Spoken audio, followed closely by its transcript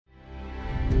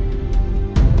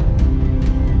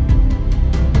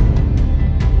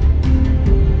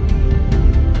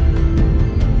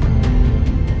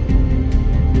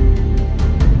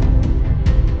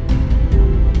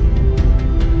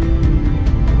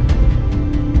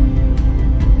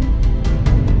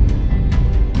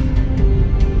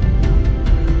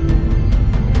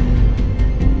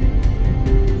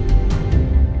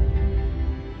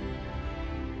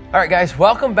All right, guys,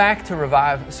 welcome back to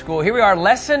Revive School. Here we are,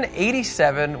 lesson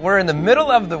 87. We're in the middle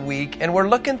of the week, and we're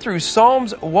looking through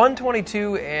Psalms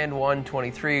 122 and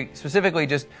 123, specifically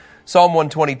just Psalm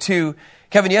 122.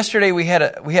 Kevin, yesterday we had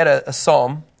a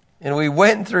psalm, and we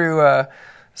went through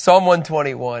Psalm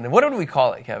 121. And what did we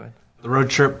call it, Kevin? The road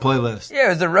trip playlist. Yeah, it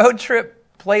was the road trip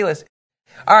playlist.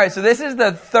 All right, so this is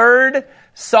the third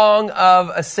song of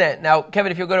ascent. Now,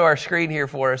 Kevin, if you'll go to our screen here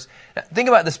for us, think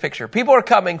about this picture. People are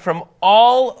coming from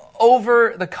all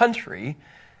over the country.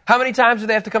 How many times do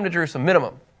they have to come to Jerusalem?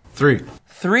 Minimum. 3.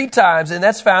 3 times, and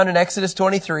that's found in Exodus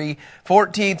 23,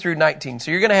 14 through 19.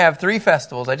 So you're going to have 3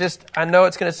 festivals. I know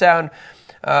it's going to sound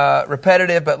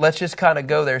repetitive, but let's just kind of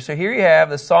go there. So here you have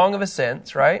the Song of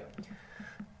Ascents, right?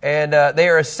 And they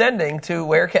are ascending to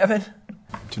where, Kevin?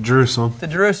 To Jerusalem. To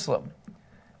Jerusalem.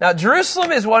 Now,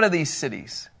 Jerusalem is one of these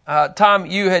cities. Tom,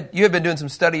 you had been doing some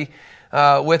study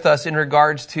with us in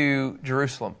regards to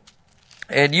Jerusalem.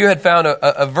 And you had found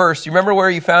a verse. You remember where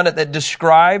you found it that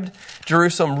described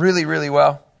Jerusalem really, really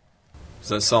well? Is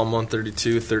that Psalm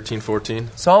 132, 13, 14?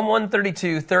 Psalm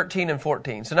 132, 13, and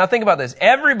 14. So now think about this.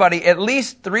 Everybody, at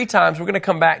least 3 times, we're going to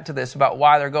come back to this about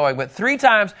why they're going, but 3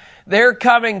 times they're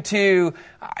coming to,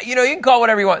 you can call it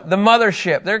whatever you want, the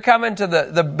mothership. They're coming to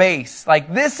the base.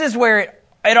 Like, this is where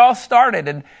it all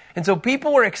started. And so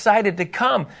people were excited to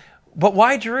come. But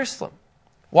why Jerusalem?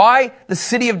 Why the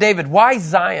city of David? Why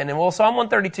Zion? And well, Psalm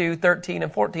 132, 13,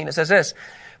 and 14, it says this: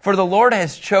 "For the Lord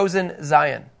has chosen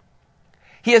Zion.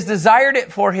 He has desired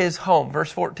it for his home." Verse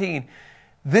 14,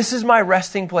 "This is my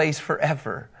resting place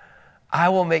forever. I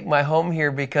will make my home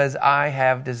here because I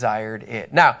have desired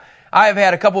it." Now, I have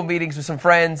had a couple of meetings with some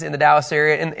friends in the Dallas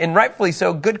area, and rightfully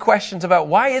so, good questions about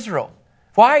why Israel?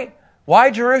 Why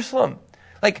Jerusalem?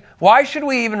 Like, why should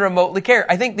we even remotely care?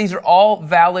 I think these are all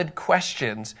valid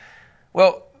questions.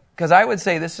 Well, because I would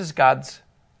say this is God's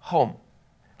home.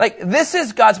 Like, this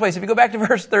is God's place. If you go back to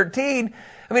verse 13,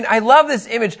 I love this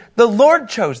image. The Lord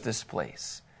chose this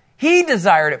place. He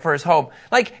desired it for his home.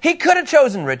 Like, he could have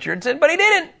chosen Richardson, but he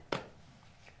didn't.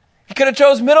 He could have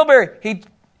chosen Middlebury. He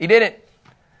didn't.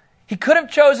 He could have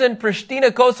chosen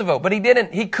Pristina, Kosovo, but he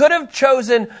didn't. He could have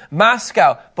chosen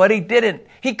Moscow, but he didn't.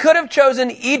 He could have chosen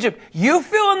Egypt. You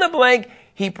fill in the blank.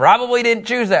 He probably didn't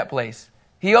choose that place.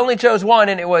 He only chose one,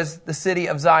 and it was the city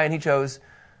of Zion. He chose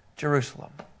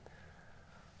Jerusalem.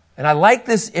 And I like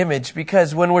this image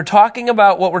because when we're talking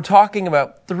about what we're talking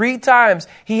about, 3 times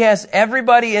he has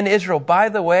everybody in Israel, by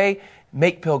the way,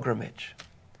 make pilgrimage.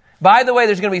 By the way,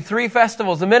 there's going to be 3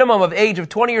 festivals, the minimum of age of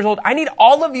 20 years old. I need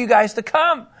all of you guys to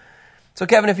come. So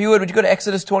Kevin, if you would you go to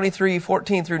Exodus 23,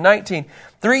 14 through 19?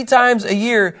 3 times a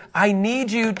year, I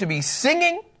need you to be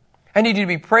singing. I need you to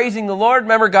be praising the Lord.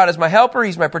 Remember, God is my helper.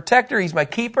 He's my protector. He's my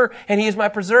keeper. And he is my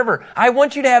preserver. I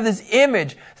want you to have this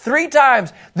image 3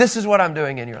 times. This is what I'm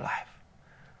doing in your life.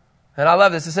 And I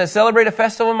love this. It says, celebrate a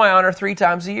festival in my honor 3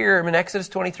 times a year. I'm in Exodus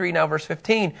 23 now, verse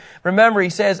 15. Remember, he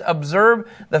says,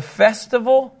 observe the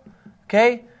festival,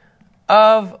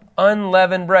 of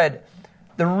unleavened bread.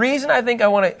 The reason I think I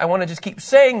want to just keep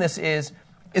saying this is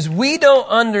we don't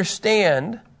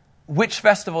understand which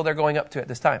festival they're going up to at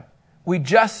this time. We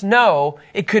just know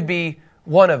it could be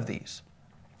one of these.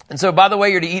 And so, by the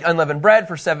way, you're to eat unleavened bread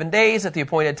for 7 days at the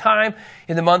appointed time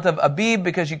in the month of Abib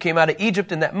because you came out of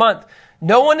Egypt in that month.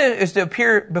 No one is to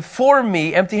appear before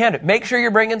me empty-handed. Make sure you're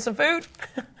bringing some food.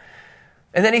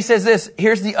 And then he says this,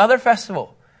 here's the other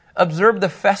festival. Observe the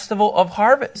festival of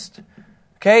harvest.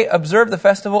 Observe the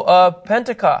festival of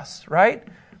Pentecost, right?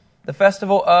 The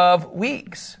festival of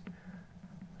weeks.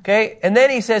 And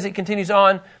then he says, it continues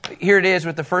on. Here it is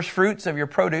with the first fruits of your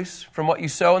produce from what you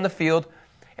sow in the field.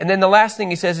 And then the last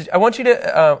thing he says is, I want you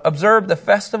to observe the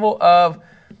festival of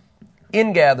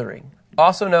ingathering,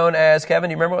 also known as, Kevin,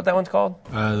 do you remember what that one's called?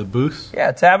 The booths?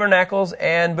 Yeah, tabernacles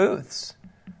and booths.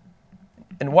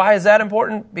 And why is that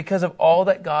important? Because of all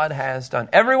that God has done.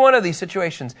 Every one of these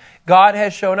situations, God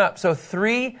has shown up. So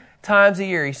 3 times a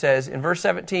year, he says in verse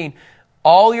 17,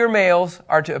 all your males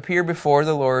are to appear before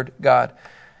the Lord God.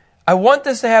 I want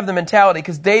this to have the mentality,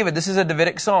 because David, this is a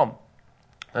Davidic psalm.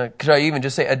 Could I even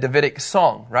just say a Davidic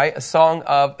song, right? A song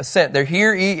of ascent. There,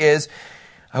 here he is.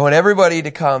 I want everybody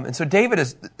to come. And so David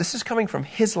this is coming from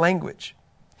his language.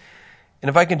 And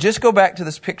if I can just go back to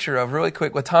this picture of, really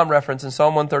quick, what Tom referenced in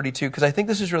Psalm 132, because I think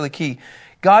this is really key.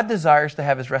 God desires to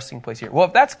have his resting place here. Well,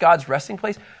 if that's God's resting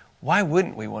place, why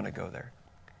wouldn't we want to go there?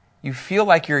 You feel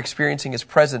like you're experiencing his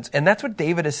presence. And that's what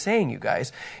David is saying, you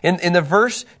guys. In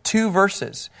the two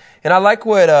verses. And I like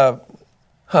what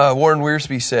Warren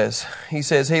Wiersbe says. He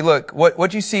says, hey, look,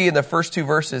 what you see in the first two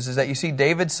verses is that you see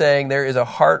David saying there is a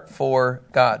heart for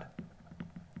God.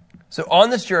 So on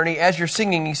this journey, as you're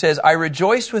singing, he says, I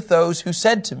rejoiced with those who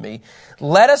said to me,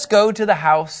 let us go to the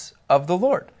house of the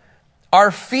Lord. Our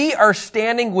feet are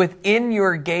standing within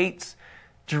your gates,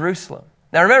 Jerusalem.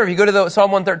 Now remember, if you go to the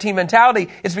Psalm 113 mentality,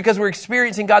 it's because we're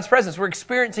experiencing God's presence. We're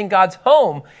experiencing God's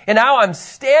home. And now I'm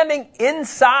standing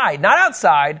inside, not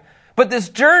outside, but this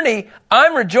journey,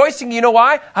 I'm rejoicing. You know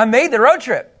why? I made the road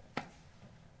trip.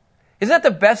 Isn't that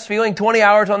the best feeling? 20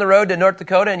 hours on the road to North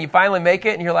Dakota and you finally make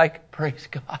it and you're like, praise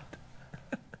God.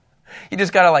 You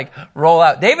just got to roll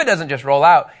out. David doesn't just roll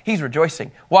out. He's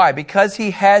rejoicing. Why? Because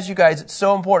he has, you guys, it's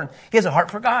so important. He has a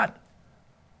heart for God.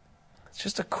 It's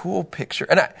just a cool picture.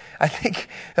 And I think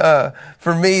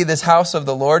for me, this house of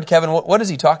the Lord, Kevin, what is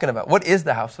he talking about? What is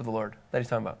the house of the Lord that he's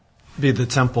talking about? Be the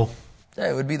temple. Yeah,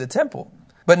 it would be the temple.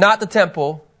 But not the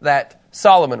temple that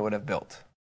Solomon would have built.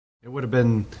 It would have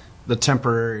been the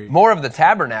temporary. More of the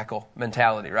tabernacle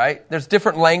mentality, right? There's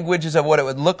different languages of what it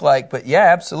would look like, but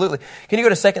yeah, absolutely. Can you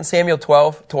go to 2 Samuel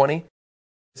 12:20? It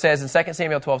says in 2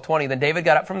 Samuel 12:20, then David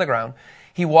got up from the ground.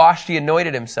 He washed, he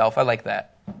anointed himself. I like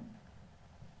that. Isn't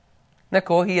that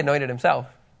cool? He anointed himself.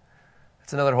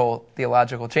 That's another whole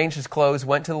theological. Changed his clothes,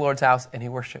 went to the Lord's house, and he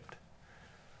worshiped.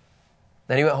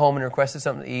 Then he went home and requested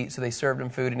something to eat, so they served him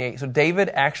food and he ate. So David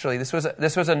actually, this was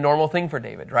a normal thing for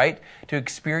David, right? To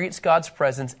experience God's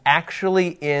presence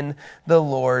actually in the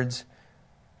Lord's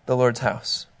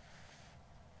house.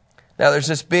 Now there's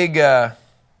this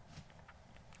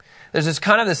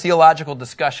this theological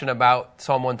discussion about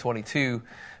Psalm 122,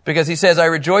 because he says, I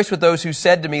rejoice with those who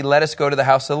said to me, let us go to the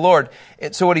house of the Lord.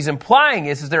 So what he's implying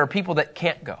is there are people that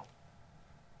can't go.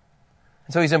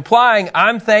 So he's implying,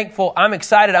 I'm thankful, I'm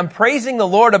excited, I'm praising the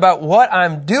Lord about what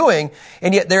I'm doing,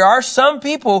 and yet there are some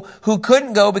people who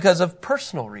couldn't go because of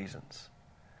personal reasons.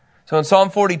 So in Psalm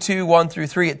 42,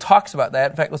 1-3, it talks about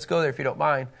that. In fact, let's go there if you don't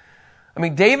mind. I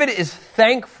mean, David is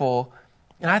thankful,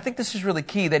 and I think this is really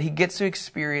key, that he gets to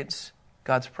experience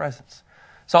God's presence.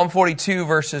 Psalm 42,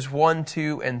 verses 1,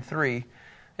 2, and 3,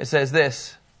 it says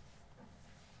this,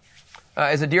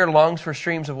 as a deer longs for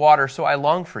streams of water, so I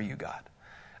long for you, God.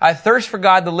 I thirst for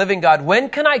God, the living God. When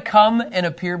can I come and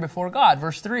appear before God?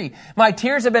 Verse 3. My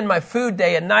tears have been my food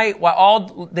day and night, while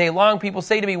all day long people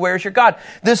say to me, where's your God?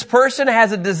 This person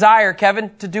has a desire,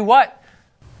 Kevin, to do what?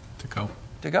 To go.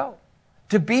 To go.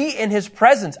 To be in his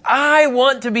presence. I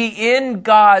want to be in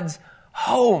God's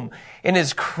home. And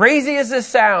as crazy as this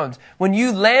sounds, when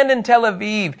you land in Tel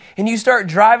Aviv and you start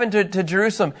driving to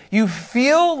Jerusalem, you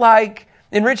feel like,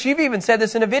 and Rich, you've even said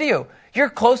this in a video, you're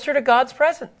closer to God's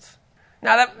presence.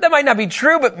 Now, that might not be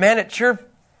true, but man, it sure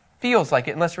feels like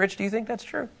it. Unless, Rich, do you think that's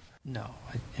true? No.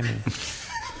 I mean...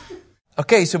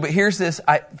 Okay, but here's this.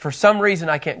 For some reason,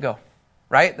 I can't go.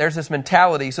 Right? There's this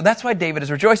mentality. So that's why David is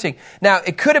rejoicing. Now,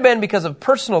 it could have been because of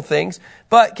personal things.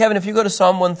 But, Kevin, if you go to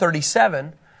Psalm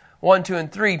 137, 1, 2,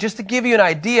 and 3, just to give you an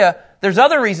idea, there's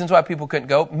other reasons why people couldn't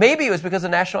go. Maybe it was because of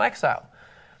national exile.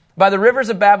 By the rivers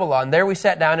of Babylon, there we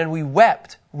sat down and we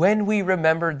wept when we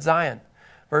remembered Zion.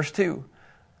 Verse 2.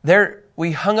 There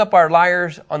we hung up our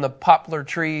lyres on the poplar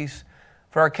trees,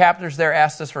 for our captors there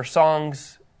asked us for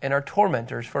songs, and our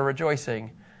tormentors for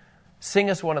rejoicing. Sing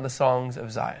us one of the songs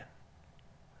of Zion.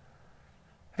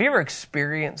 Have you ever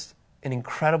experienced an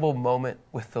incredible moment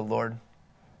with the Lord,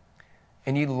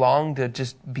 and you long to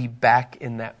just be back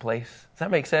in that place? Does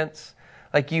that make sense?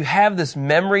 Like you have this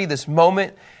memory, this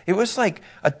moment. It was like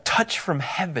a touch from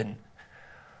heaven.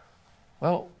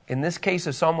 Well, in this case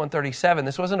of Psalm 137,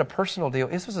 this wasn't a personal deal.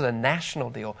 This was a national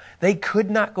deal. They could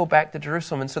not go back to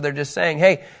Jerusalem. And so they're just saying,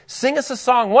 hey, sing us a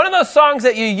song. One of those songs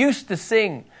that you used to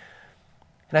sing.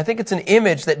 And I think it's an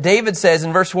image that David says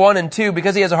in verse 1 and 2,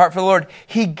 because he has a heart for the Lord,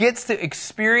 he gets to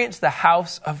experience the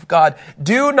house of God.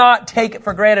 Do not take it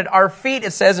for granted. Our feet,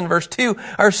 it says in verse 2,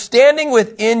 are standing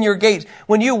within your gates.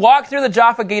 When you walk through the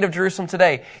Jaffa Gate of Jerusalem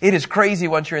today, it is crazy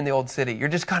once you're in the old city. You're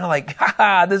just kind of like,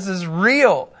 this is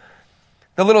real.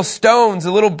 The little stones,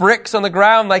 the little bricks on the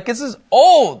ground, like this is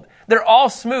old. They're all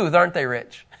smooth, aren't they,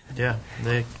 Rich? Yeah,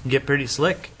 they get pretty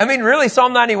slick. I mean, really,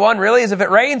 Psalm 91 really is if it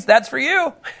rains, that's for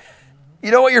you.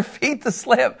 You don't want your feet to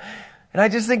slip. And I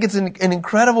just think it's an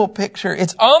incredible picture.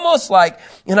 It's almost like,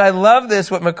 and I love this,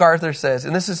 what MacArthur says,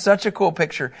 and this is such a cool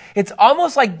picture. It's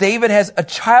almost like David has a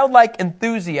childlike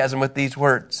enthusiasm with these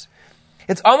words.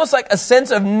 It's almost like a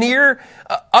sense of near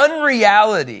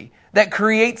unreality that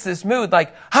creates this mood,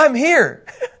 like, I'm here.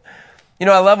 You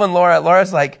know, I love when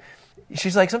Laura's like,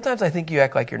 she's like, sometimes I think you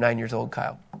act like you're 9 years old,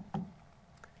 Kyle.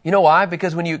 You know why?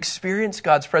 Because when you experience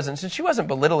God's presence, and she wasn't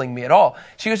belittling me at all.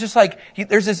 She was just like,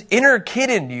 there's this inner kid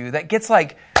in you that gets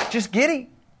like, just giddy.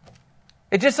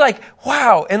 It's just like,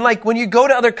 wow. And like when you go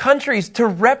to other countries to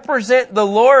represent the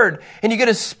Lord and you get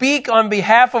to speak on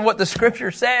behalf of what the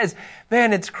scripture says,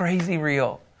 man, it's crazy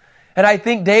real. And I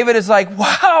think David is like,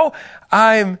 wow,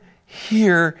 I'm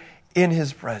here in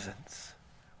his presence.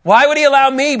 Why would he allow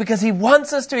me? Because he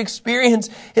wants us to experience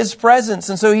his presence.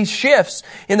 And so he shifts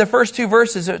in the first two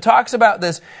verses. It talks about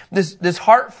this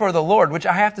heart for the Lord, which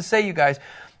I have to say, you guys,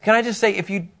 can I just say, if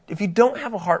you don't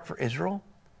have a heart for Israel,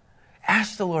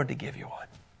 ask the Lord to give you one.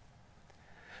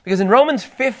 Because in Romans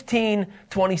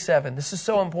 15:27, this is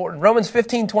so important. Romans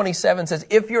 15:27 says,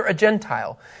 if you're a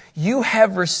Gentile, you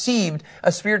have received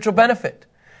a spiritual benefit.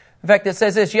 In fact, it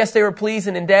says this, yes, they were pleased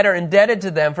and are indebted to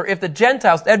them, for if the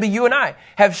Gentiles, that'd be you and I,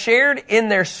 have shared in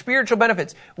their spiritual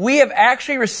benefits, we have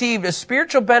actually received a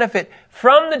spiritual benefit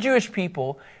from the Jewish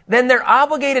people, then they're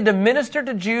obligated to minister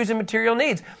to Jews in material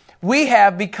needs. We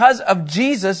have, because of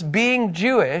Jesus being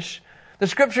Jewish, the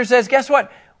scripture says, guess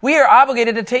what? We are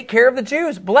obligated to take care of the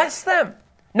Jews. Bless them.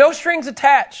 No strings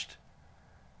attached.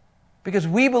 Because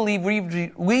we believe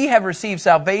we have received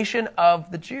salvation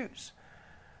of the Jews.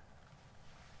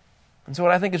 And so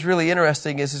what I think is really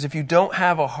interesting is if you don't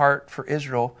have a heart for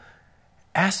Israel,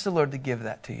 ask the Lord to give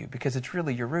that to you, because it's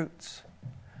really your roots.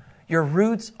 Your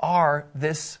roots are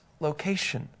this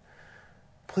location.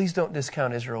 Please don't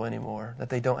discount Israel anymore, that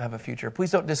they don't have a future.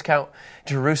 Please don't discount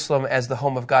Jerusalem as the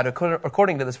home of God.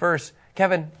 According to this verse,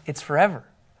 Kevin, it's forever.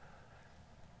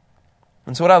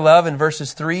 And so what I love in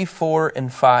verses 3, 4,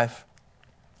 and 5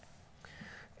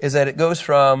 is that it goes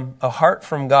from a heart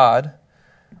from God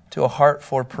to a heart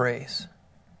for praise.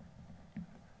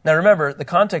 Now remember, the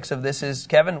context of this is,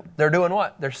 Kevin, they're doing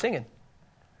what? They're singing.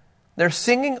 They're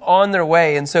singing on their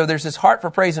way. And so there's this heart for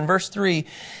praise. In verse 3,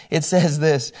 it says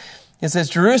this. It says,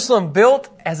 Jerusalem built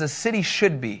as a city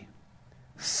should be,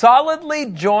 solidly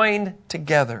joined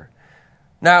together.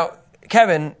 Now,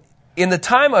 Kevin, in the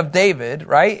time of David,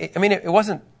 right? I mean, it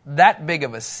wasn't that big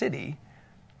of a city.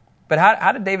 But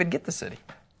how did David get the city?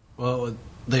 Well,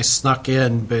 they snuck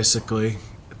in, basically,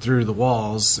 through the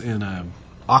walls in an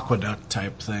aqueduct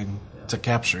type thing to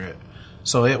capture it.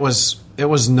 So it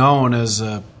was known as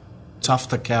a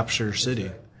tough-to-capture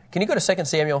city. Can you go to 2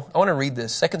 Samuel? I want to read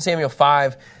this. 2 Samuel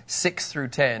 5, 6 through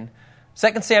 10.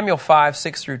 2 Samuel 5,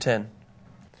 6 through 10.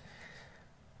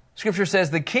 Scripture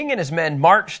says, the king and his men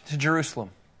marched to Jerusalem.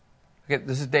 Okay,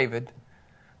 this is David.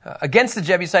 Against the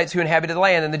Jebusites who inhabited the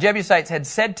land. And the Jebusites had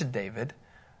said to David,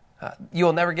 you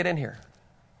will never get in here.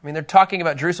 I mean, they're talking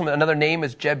about Jerusalem. Another name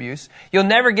is Jebus. You'll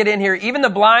never get in here. Even the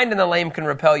blind and the lame can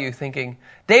repel you, thinking,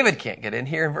 David can't get in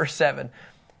here, in verse 7.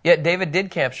 Yet David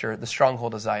did capture the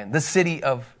stronghold of Zion, the city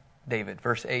of David,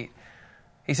 verse 8.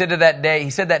 He said that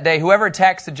day, whoever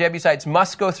attacks the Jebusites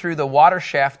must go through the water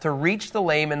shaft to reach the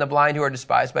lame and the blind who are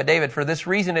despised by David. For this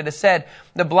reason it is said,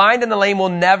 the blind and the lame will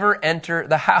never enter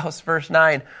the house. Verse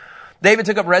 9. David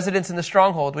took up residence in the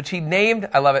stronghold, which he named,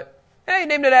 I love it. He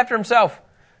named it after himself,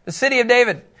 the city of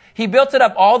David. He built it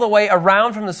up all the way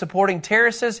around from the supporting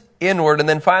terraces inward. And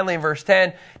then finally in verse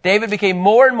 10, David became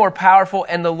more and more powerful,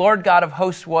 and the Lord God of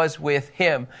hosts was with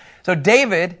him. So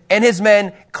David and his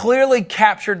men clearly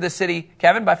captured the city,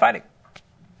 Kevin, by fighting.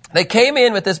 They came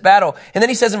in with this battle. And then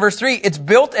he says in verse 3, it's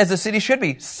built as a city should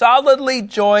be, solidly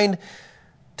joined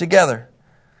together.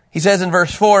 He says in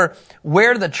verse 4,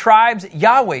 where the tribes,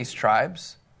 Yahweh's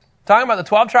tribes, talking about the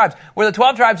 12 tribes, where the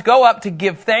 12 tribes go up to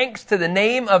give thanks to the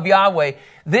name of Yahweh,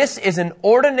 this is an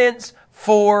ordinance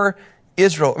for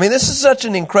Israel. I mean, this is such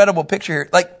an incredible picture here.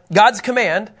 Like God's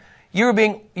command, you're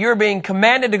being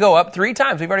commanded to go up 3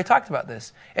 times. We've already talked about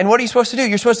this. And what are you supposed to do?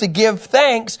 You're supposed to give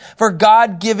thanks for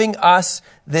God giving us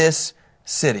this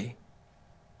city.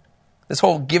 This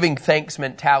whole giving thanks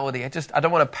mentality. I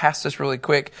don't want to pass this really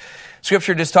quick.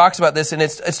 Scripture just talks about this, and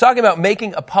it's talking about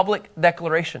making a public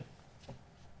declaration.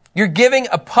 You're giving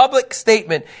a public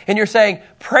statement, and you're saying,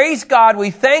 praise God,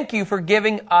 we thank you for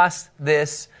giving us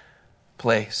this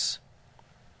place.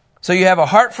 So you have a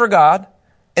heart for God,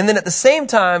 and then at the same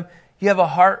time, you have a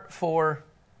heart for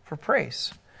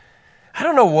praise. I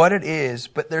don't know what it is,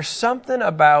 but there's something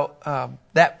about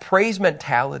that praise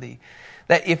mentality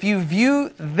that if you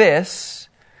view this,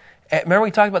 remember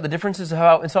we talked about the differences in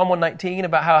Psalm 119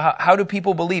 about how do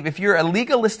people believe. If you're a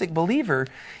legalistic believer,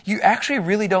 you actually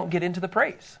really don't get into the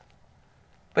praise.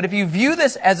 But if you view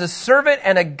this as a servant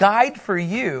and a guide for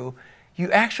you,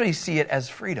 you actually see it as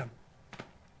freedom.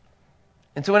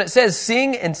 And so when it says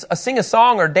sing a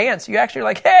song or dance, you actually are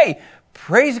like, hey,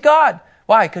 praise God.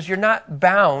 Why? Because you're not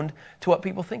bound to what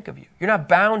people think of you. You're not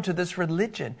bound to this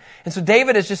religion. And so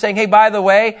David is just saying, hey, by the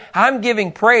way, I'm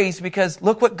giving praise because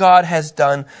look what God has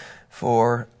done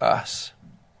for us.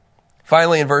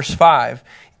 Finally, in verse 5,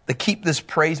 to keep this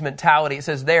praise mentality, it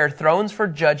says there, thrones for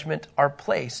judgment are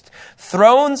placed.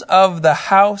 Thrones of the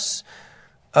house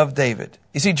of David.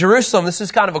 You see, Jerusalem, this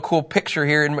is kind of a cool picture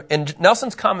here, and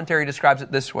Nelson's commentary describes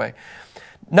it this way.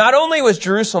 Not only was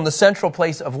Jerusalem the central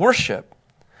place of worship,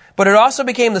 but it also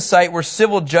became the site where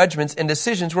civil judgments and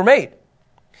decisions were made.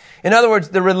 In other words,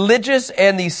 the religious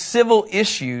and the civil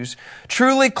issues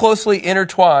truly closely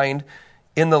intertwined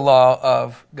in the law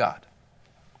of God.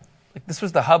 Like, this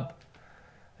was the hub.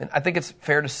 And I think it's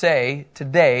fair to say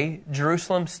today,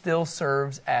 Jerusalem still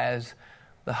serves as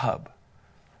the hub.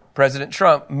 President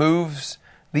Trump moves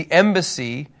the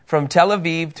embassy from Tel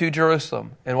Aviv to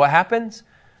Jerusalem. And what happens?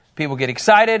 People get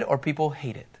excited or people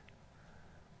hate it.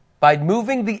 By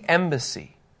moving the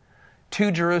embassy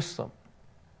to Jerusalem,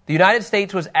 the United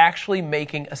States was actually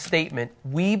making a statement.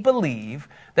 We believe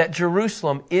that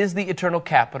Jerusalem is the eternal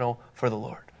capital for the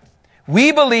Lord.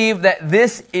 We believe that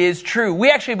this is true.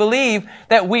 We actually believe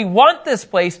that we want this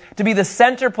place to be the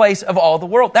center place of all the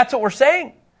world. That's what we're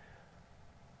saying.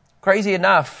 Crazy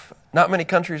enough, not many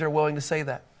countries are willing to say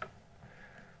that.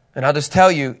 And I'll just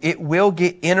tell you, it will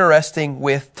get interesting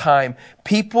with time.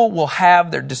 People will have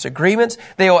their disagreements.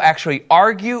 They will actually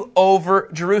argue over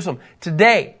Jerusalem.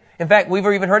 Today, in fact, we've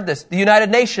even heard this. The United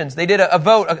Nations, they did a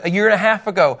vote a year and a half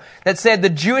ago that said the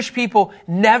Jewish people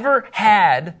never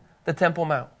had the Temple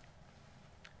Mount.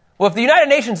 Well, if the United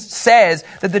Nations says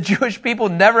that the Jewish people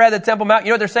never had the Temple Mount, you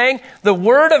know what they're saying? The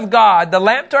Word of God, the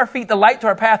lamp to our feet, the light to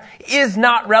our path, is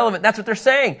not relevant. That's what they're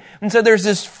saying. And so there's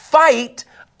this fight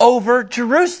over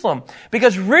Jerusalem.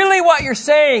 Because really what you're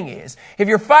saying is, if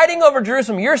you're fighting over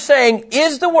Jerusalem, you're saying,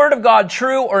 is the Word of God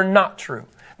true or not true?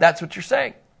 That's what you're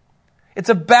saying. It's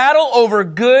a battle over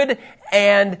good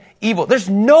and evil.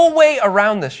 There's no way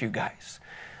around this, you guys.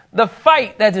 The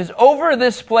fight that is over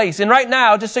this place, and right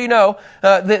now, just so you know,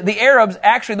 the Arabs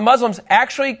actually, the Muslims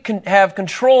actually have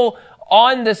control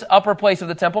on this upper place of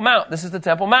the Temple Mount. This is the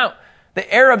Temple Mount. The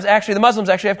Arabs actually, the Muslims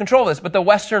actually have control of this. But the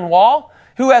Western Wall,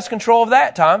 who has control of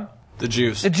that, Tom? The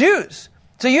Jews. The Jews.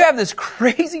 So you have this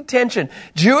crazy tension.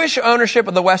 Jewish ownership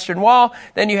of the Western Wall.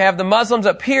 Then you have the Muslims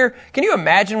up here. Can you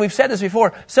imagine, we've said this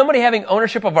before, somebody having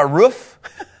ownership of a roof?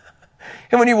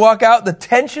 And when you walk out, the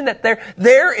tension that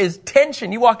there is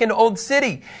tension. You walk into Old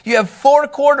City. You have 4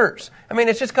 quarters. I mean,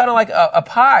 it's just kind of like a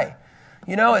pie.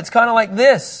 You know, it's kind of like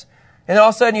this. And all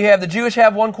of a sudden you have the Jewish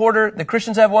have 1 quarter, the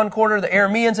Christians have 1 quarter, the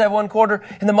Arameans have 1 quarter,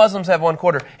 and the Muslims have 1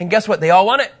 quarter. And guess what? They all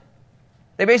want it.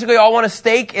 They basically all want a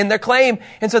stake in their claim.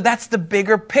 And so that's the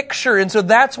bigger picture. And so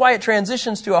that's why it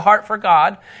transitions to a heart for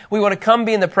God. We want to come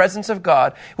be in the presence of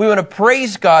God. We want to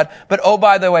praise God. But oh,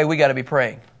 by the way, we got to be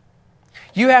praying.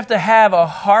 You have to have a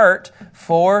heart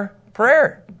for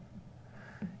prayer.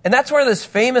 And that's where this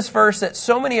famous verse that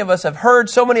so many of us have heard,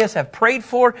 so many of us have prayed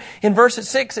for, in verse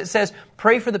 6, it says,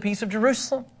 pray for the peace of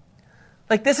Jerusalem.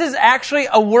 Like, this is actually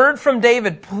a word from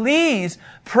David. Please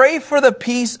pray for the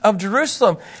peace of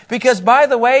Jerusalem. Because, by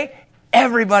the way,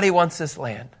 everybody wants this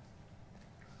land.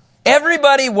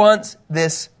 Everybody wants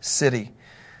this city.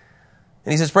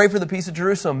 And he says, pray for the peace of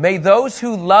Jerusalem. May those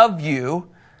who love you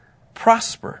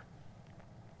prosper.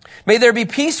 May there be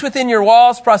peace within your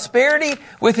walls, prosperity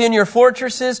within your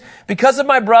fortresses. Because of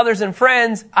my brothers and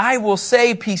friends, I will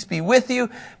say, peace be with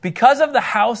you. Because of the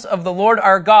house of the Lord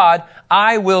our God,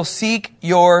 I will seek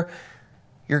your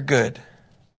good.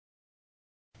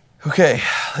 Okay,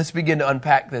 let's begin to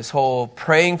unpack this whole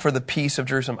praying for the peace of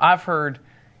Jerusalem. I've heard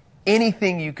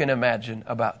anything you can imagine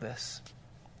about this.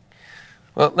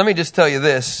 Well, let me just tell you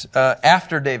this.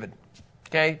 After David,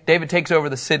 David takes over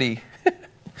the city.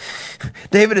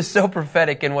 David is so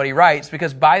prophetic in what he writes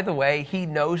because, by the way, he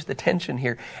knows the tension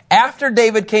here. After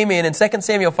David came in 2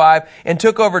 Samuel 5 and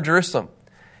took over Jerusalem,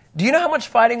 do you know how much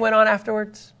fighting went on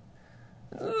afterwards?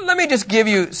 Let me just give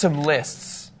you some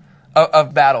lists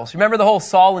of battles. Remember the whole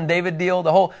Saul and David deal?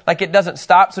 The whole, like, it doesn't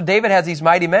stop. So David has these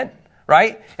mighty men,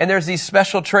 right? And there's these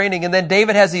special training. And then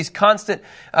David has these constant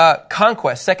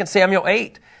conquests, 2 Samuel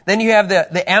 8. Then you have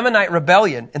the Ammonite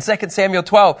rebellion in 2 Samuel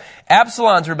 12,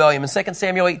 Absalom's rebellion in 2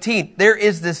 Samuel 18. There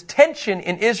is this tension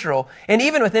in Israel and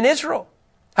even within Israel.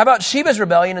 How about Sheba's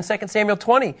rebellion in 2 Samuel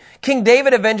 20? King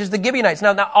David avenges the Gibeonites.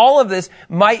 Now all of this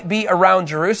might be around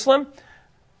Jerusalem,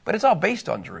 but it's all based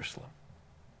on Jerusalem.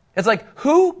 It's like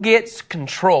who gets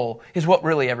control is what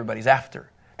really everybody's after.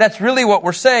 That's really what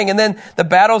we're saying. And then the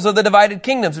battles of the divided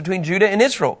kingdoms between Judah and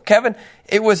Israel. Kevin,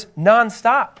 it was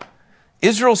nonstop.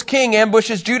 Israel's king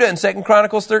ambushes Judah in 2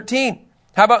 Chronicles 13.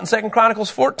 How about in 2 Chronicles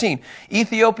 14?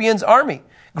 Ethiopian's army,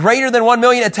 greater than 1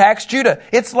 million, attacks Judah.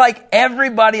 It's like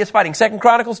everybody is fighting. 2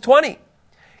 Chronicles 20.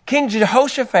 King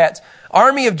Jehoshaphat's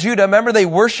army of Judah, remember they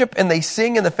worship and they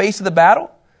sing in the face of the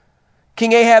battle?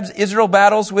 King Ahab's Israel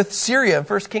battles with Syria in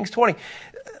 1 Kings 20.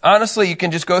 Honestly, you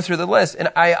can just go through the list. And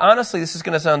this is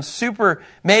going to sound super,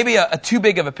 maybe a too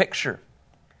big of a picture.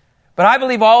 But I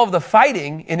believe all of the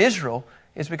fighting in Israel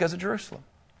is because of Jerusalem.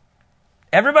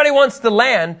 Everybody wants the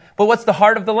land, but what's the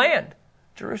heart of the land?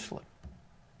 Jerusalem.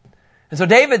 And so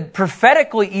David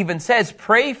prophetically even says,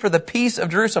 pray for the peace of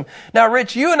Jerusalem. Now,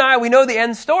 Rich, you and I, we know the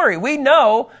end story. We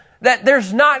know that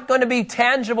there's not going to be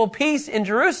tangible peace in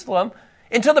Jerusalem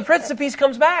until the Prince of Peace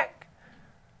comes back.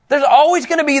 There's always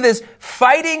going to be this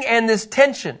fighting and this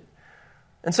tension.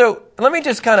 And so let me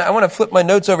just I want to flip my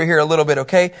notes over here a little bit,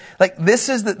 okay? Like this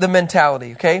is the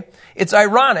mentality, okay? It's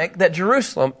ironic that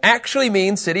Jerusalem actually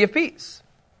means city of peace.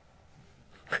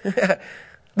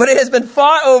 But it has been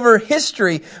fought over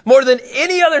history more than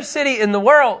any other city in the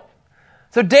world.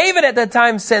 So David at that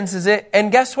time senses it.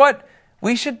 And guess what?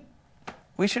 We should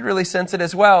really sense it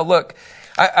as well. Look,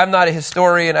 I'm not a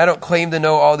historian. I don't claim to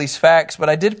know all these facts, but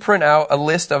I did print out a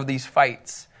list of these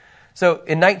fights. So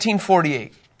in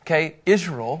 1948,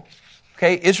 Israel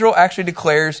actually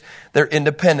declares their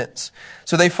independence.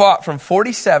 So they fought from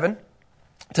 47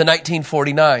 to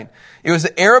 1949. It was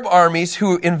the Arab armies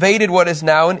who invaded what is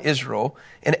now in Israel.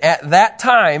 And at that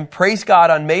time, praise God,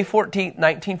 on May 14th,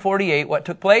 1948, what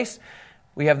took place?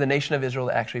 We have the nation of Israel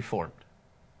that actually formed.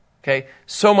 Okay,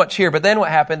 so much here. But then what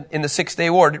happened in the 6-Day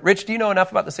War? Rich, do you know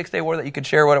enough about the 6-Day War that you could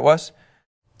share what it was?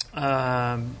 It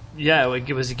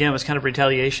was kind of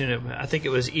retaliation. I think it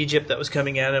was Egypt that was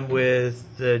coming at him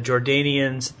with the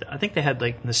Jordanians. I think they had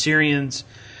the Syrians.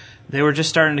 They were just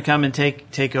starting to come and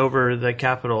take over the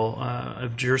capital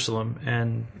of Jerusalem.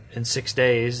 And in 6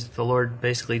 days, the Lord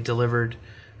basically delivered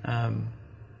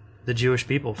the Jewish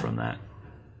people from that.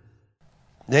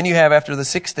 Then you have, after the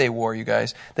 6-Day War, you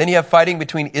guys, then you have fighting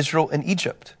between Israel and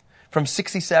Egypt. From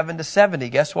 67 to 70,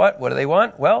 guess what? What do they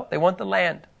want? Well, they want the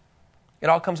land. It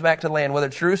all comes back to the land, whether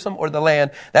it's Jerusalem or the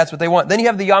land. That's what they want. Then you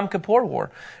have the Yom Kippur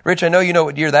War. Rich, I know you know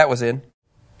what year that was in.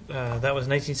 That was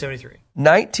 1973.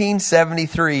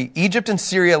 1973. Egypt and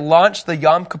Syria launched the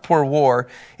Yom Kippur War.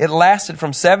 It lasted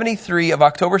from 73 of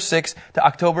October 6th to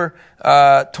October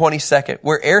 22nd,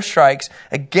 where airstrikes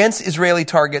against Israeli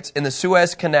targets in the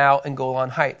Suez Canal and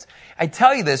Golan Heights. I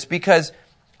tell you this because,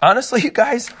 honestly, you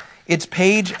guys, it's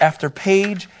page after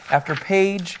page after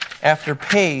page after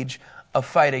page of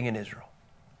fighting in Israel,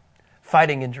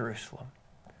 fighting in Jerusalem.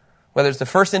 Whether it's the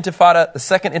first intifada, the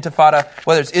second intifada,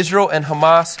 whether it's Israel and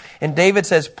Hamas. And David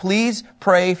says, please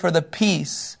pray for the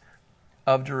peace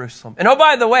of Jerusalem. And oh,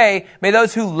 by the way, may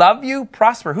those who love you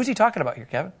prosper. Who's he talking about here,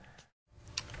 Kevin?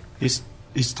 He's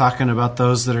talking about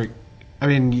those that are,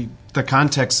 the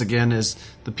context again is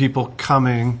the people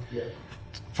coming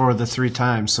for the 3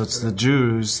 times. So it's the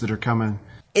Jews that are coming.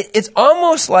 It's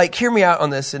almost like, hear me out on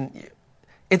this, and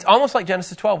it's almost like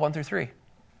Genesis 12, 1 through 3.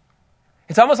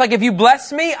 It's almost like if you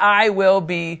bless me, I will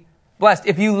be blessed.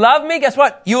 If you love me, guess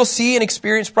what? You will see and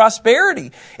experience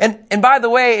prosperity. And by the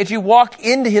way, as you walk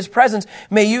into His presence,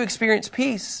 may you experience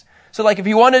peace. So if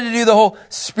you wanted to do the whole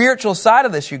spiritual side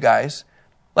of this, you guys,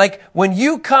 when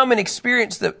you come and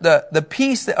experience the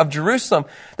peace of Jerusalem,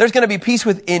 there's going to be peace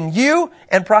within you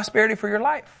and prosperity for your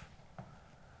life.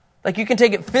 You can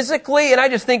take it physically, and I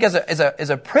just think as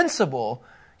a principle,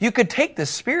 you could take this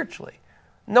spiritually.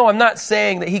 No, I'm not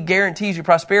saying that He guarantees you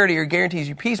prosperity or guarantees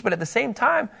you peace, but at the same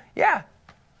time, yeah.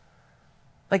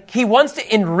 He wants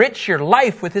to enrich your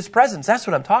life with His presence. That's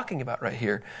what I'm talking about right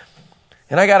here.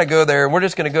 And I got to go there, and we're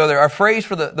just going to go there. Our phrase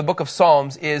for the book of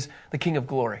Psalms is the King of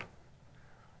Glory.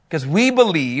 Because we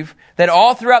believe that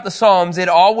all throughout the Psalms, it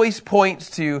always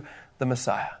points to the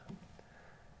Messiah.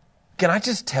 Can I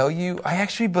just tell you, I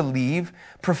actually believe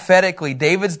prophetically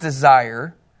David's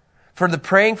desire for the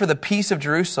praying for the peace of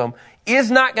Jerusalem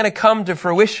is not going to come to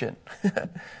fruition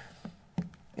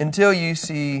until you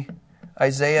see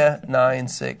Isaiah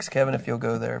 9:6. Kevin, if you'll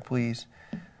go there, please.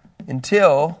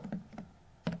 Because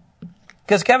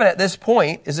Kevin, at this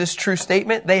point, is this true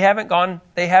statement? They haven't gone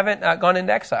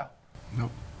into exile.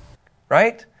 Nope.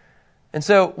 Right? And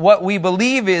so what we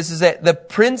believe is that the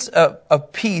Prince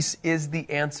of Peace is the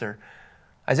answer.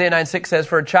 Isaiah 9:6 says,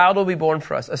 for a child will be born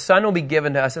for us, a son will be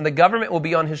given to us, and the government will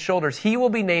be on His shoulders. He will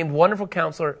be named Wonderful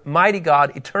Counselor, Mighty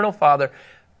God, Eternal Father,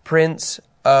 Prince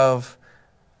of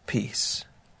Peace.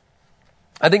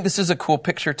 I think this is a cool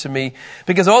picture to me,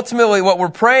 because ultimately what we're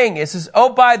praying is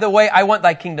oh, by the way, I want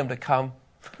Thy kingdom to come.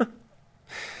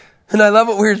 And I love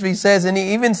what Wiersbe says, and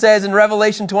he even says in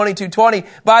Revelation 22:20,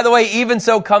 by the way, even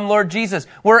so come Lord Jesus.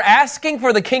 We're asking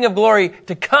for the King of Glory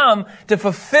to come to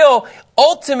fulfill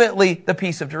ultimately the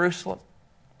peace of Jerusalem.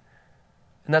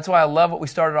 And that's why I love what we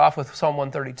started off with Psalm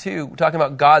 132. We're talking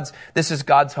about this is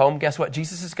God's home. Guess what?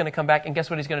 Jesus is going to come back, and guess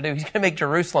what he's going to do? He's going to make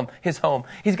Jerusalem his home.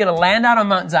 He's going to land out on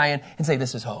Mount Zion and say,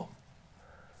 this is home.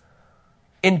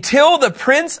 Until the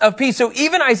Prince of Peace. So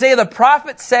even Isaiah the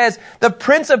prophet says the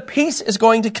Prince of Peace is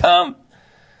going to come.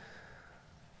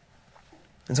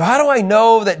 And so how do I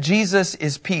know that Jesus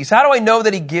is peace? How do I know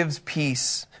that he gives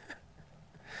peace?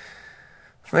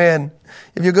 Man,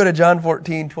 if you go to John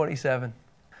 14:27,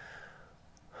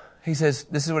 he says,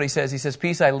 this is what he says. He says,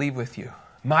 peace I leave with you.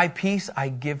 My peace I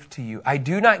give to you. I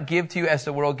do not give to you as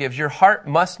the world gives. Your heart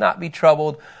must not be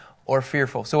troubled or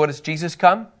fearful. So what does Jesus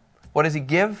come? What does he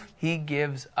give? He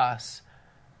gives us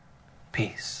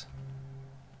peace.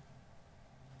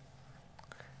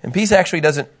 And peace actually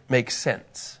doesn't make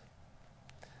sense.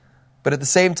 But at the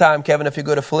same time, Kevin, if you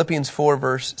go to Philippians 4,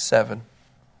 verse 7.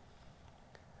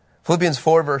 Philippians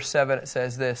 4, verse 7, it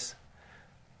says this.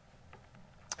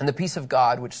 And the peace of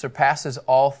God, which surpasses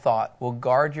all thought, will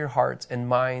guard your hearts and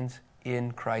minds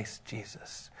in Christ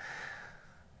Jesus.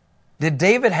 Did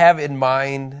David have in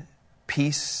mind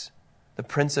peace, the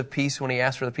Prince of Peace, when he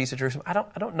asked for the peace of Jerusalem? I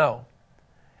don't know.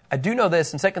 I do know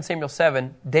this in 2 Samuel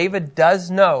 7, David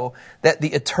does know that the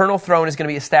eternal throne is going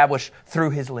to be established through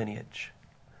his lineage.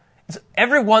 So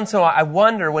every once in a while, I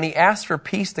wonder, when he asked for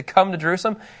peace to come to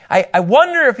Jerusalem, I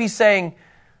wonder if he's saying,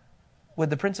 would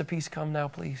the Prince of Peace come now,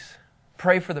 please?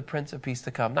 Pray for the Prince of Peace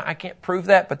to come. Now, I can't prove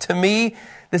that, but to me,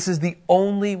 this is the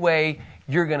only way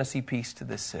you're going to see peace to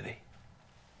this city.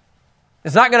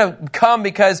 It's not going to come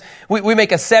because we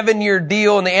make a 7-year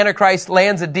deal and the Antichrist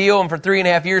lands a deal and for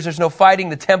 3.5 years there's no fighting,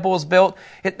 the temple is built.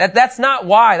 That's not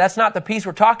why. That's not the peace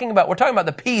we're talking about. We're talking about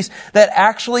the peace that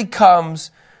actually comes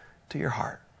to your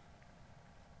heart.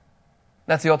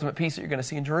 That's the ultimate peace that you're going to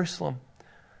see in Jerusalem.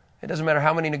 It doesn't matter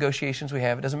how many negotiations we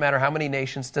have. It doesn't matter how many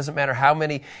nations. It doesn't matter how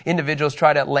many individuals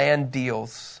try to land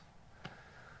deals.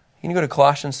 You can go to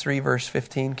Colossians 3, verse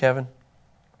 15, Kevin.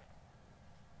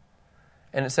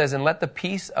 And it says, and let the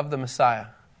peace of the Messiah,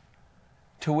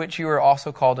 to which you are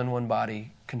also called in one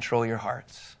body, control your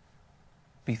hearts.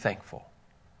 Be thankful.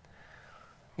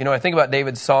 You know, I think about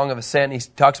David's Song of Ascent. He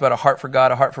talks about a heart for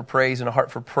God, a heart for praise, and a heart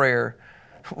for prayer.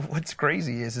 What's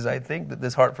crazy is I think that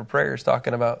this heart for prayer is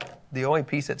talking about the only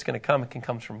peace that's going to come,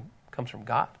 comes from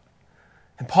God.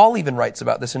 And Paul even writes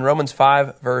about this in Romans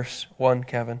 5, verse 1,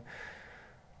 Kevin.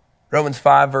 Romans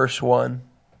 5, verse 1.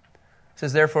 It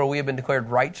says, therefore we have been declared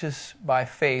righteous by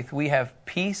faith. We have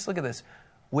peace, look at this,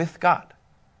 with God.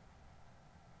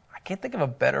 I can't think of a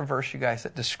better verse, you guys,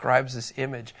 that describes this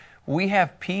image. We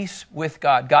have peace with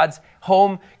God. God's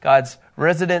home, God's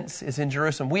residence is in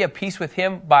Jerusalem. We have peace with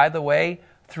him, by the way,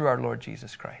 through our Lord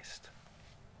Jesus Christ.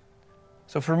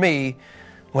 So for me,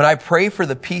 when I pray for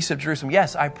the peace of Jerusalem,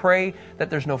 yes, I pray that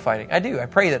there's no fighting. I do. I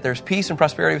pray that there's peace and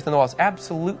prosperity within the walls.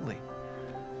 Absolutely.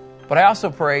 But I also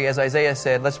pray, as Isaiah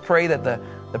said, let's pray that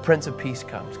the Prince of Peace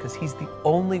comes, because he's the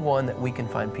only one that we can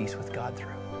find peace with God through.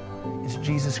 It's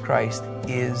Jesus Christ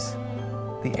is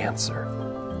the answer.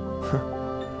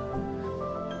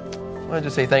 I want to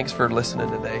just say thanks for listening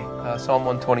today. Psalm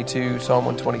 122, Psalm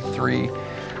 123.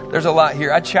 There's a lot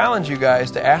here. I challenge you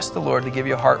guys to ask the Lord to give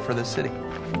you a heart for this city.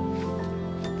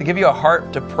 To give you a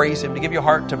heart to praise him, to give you a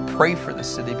heart to pray for the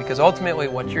city, because ultimately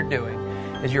what you're doing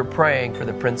is you're praying for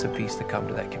the Prince of Peace to come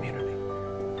to that community.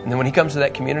 And then when he comes to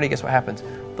that community, guess what happens?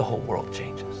 The whole world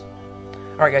changes.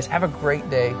 All right, guys, have a great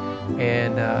day,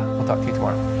 and we'll talk to you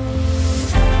tomorrow.